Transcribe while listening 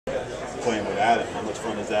playing with Adam. How much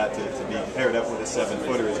fun is that to be paired up with a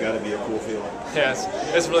 7-footer? Has got to be a cool feeling. Yeah,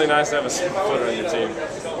 it's really nice to have a 7-footer on your team.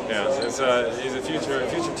 Yeah, he's a future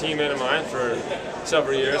teammate of mine for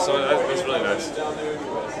several years, so that's really nice.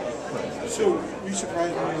 So, were you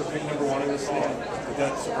surprised when you were picked #1 in this league? Did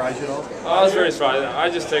that surprise you at all? I was very surprised. I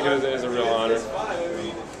just take it as a real honor.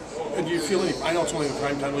 And do you feel any, I know it's only the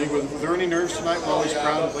primetime league, were there any nerves tonight? We're always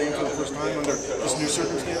proud of playing for the first time under this new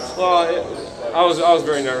circumstance? Well, I was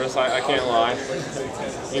very nervous, I can't lie.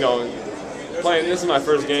 You know, this is my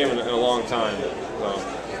first game in a long time. So,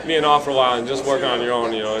 being off for a while and just working on your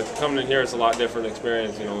own, you know, coming in here, it's a lot different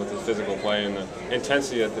experience, you know, with the physical play and the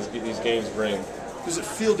intensity that these games bring. Does it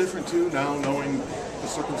feel different too now, knowing the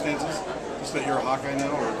circumstances? Just that you're a Hawkeye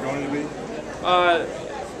now, or going to be?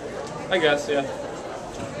 I guess, yeah.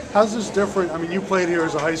 How's this different? I mean, you played here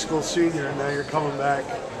as a high school senior, and now you're coming back,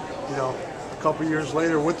 you know, a couple years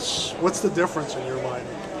later. What's the difference in your mind?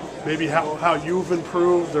 Maybe how you've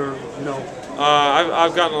improved, or you know?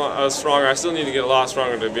 I've gotten a lot stronger. I still need to get a lot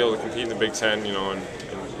stronger to be able to compete in the Big Ten, you know, and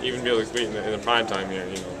even be able to compete in the prime time here,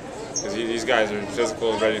 you know, because these guys are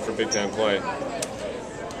physical and ready for Big Ten play.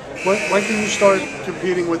 When can you start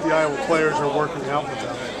competing with the Iowa players or working out with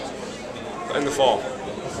them? In the fall.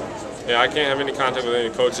 Yeah, I can't have any contact with any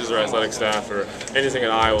coaches or athletic staff or anything at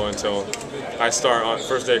Iowa until I start on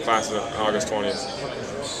first day of classes on August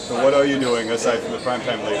 20th. So what are you doing aside from the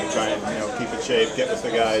primetime league to try and keep in shape, get with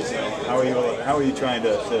the guys? You know, how are you trying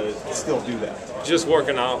to still do that? Just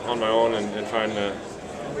working out on my own and trying to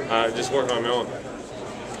just working on my own.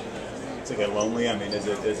 Does it get lonely? I mean, is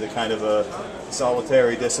it kind of a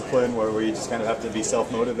solitary discipline where you just kind of have to be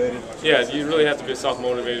self-motivated? Yeah, you really have to be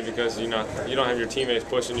self-motivated because you don't have your teammates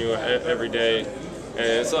pushing you every day, and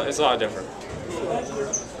it's a lot different.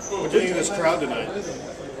 What do you think of this crowd tonight?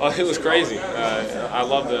 Oh, it was crazy. I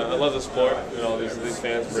love the support that all these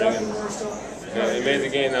fans bring, and it made the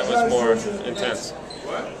game that much more intense.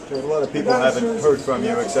 A lot of people haven't heard from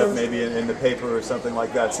you except maybe in the paper or something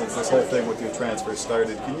like that since this whole thing with your transfer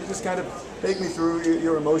started. Can you just kind of take me through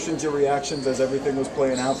your emotions, your reactions as everything was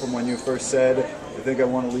playing out from when you first said, I think I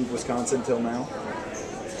want to leave Wisconsin till now?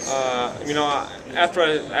 You know, after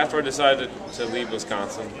I decided to leave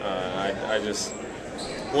Wisconsin, I just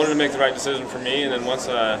wanted to make the right decision for me, and then once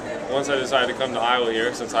I decided to come to Iowa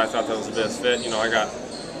here, since I thought that was the best fit, you know, I got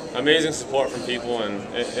amazing support from people, and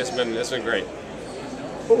it's been great.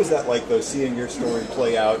 What was that like, though, seeing your story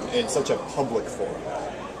play out in such a public forum?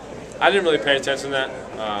 I didn't really pay attention to that.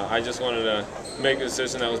 I just wanted to make a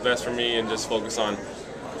decision that was best for me and just focus on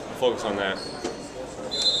that.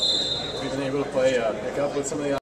 Have you been able to play pick up with some of the